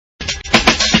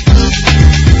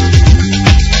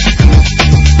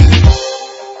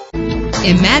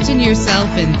Imagine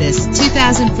yourself in this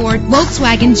 2004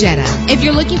 Volkswagen Jetta. If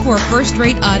you're looking for a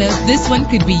first-rate auto, this one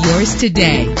could be yours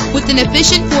today. With an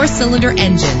efficient 4-cylinder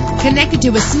engine connected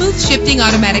to a smooth shifting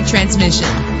automatic transmission.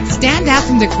 Stand out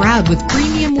from the crowd with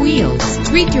premium wheels.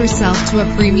 Treat yourself to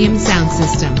a premium sound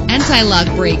system. Anti-lock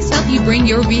brakes help you bring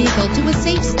your vehicle to a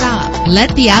safe stop.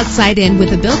 Let the outside in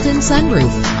with a built-in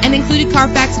sunroof. An included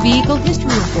Carfax Vehicle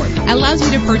History Report allows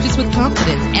you to purchase with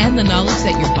confidence and the knowledge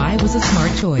that your buy was a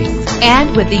smart choice.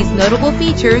 And with these notable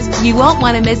features, you won't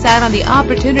want to miss out on the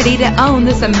opportunity to own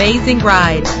this amazing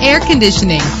ride. Air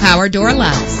conditioning, power door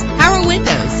locks, power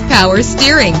windows, power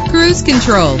steering, cruise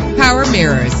control, power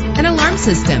mirrors, an alarm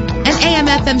system, an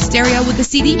AM/FM stereo with a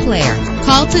CD player.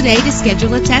 Call today to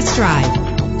schedule a test drive.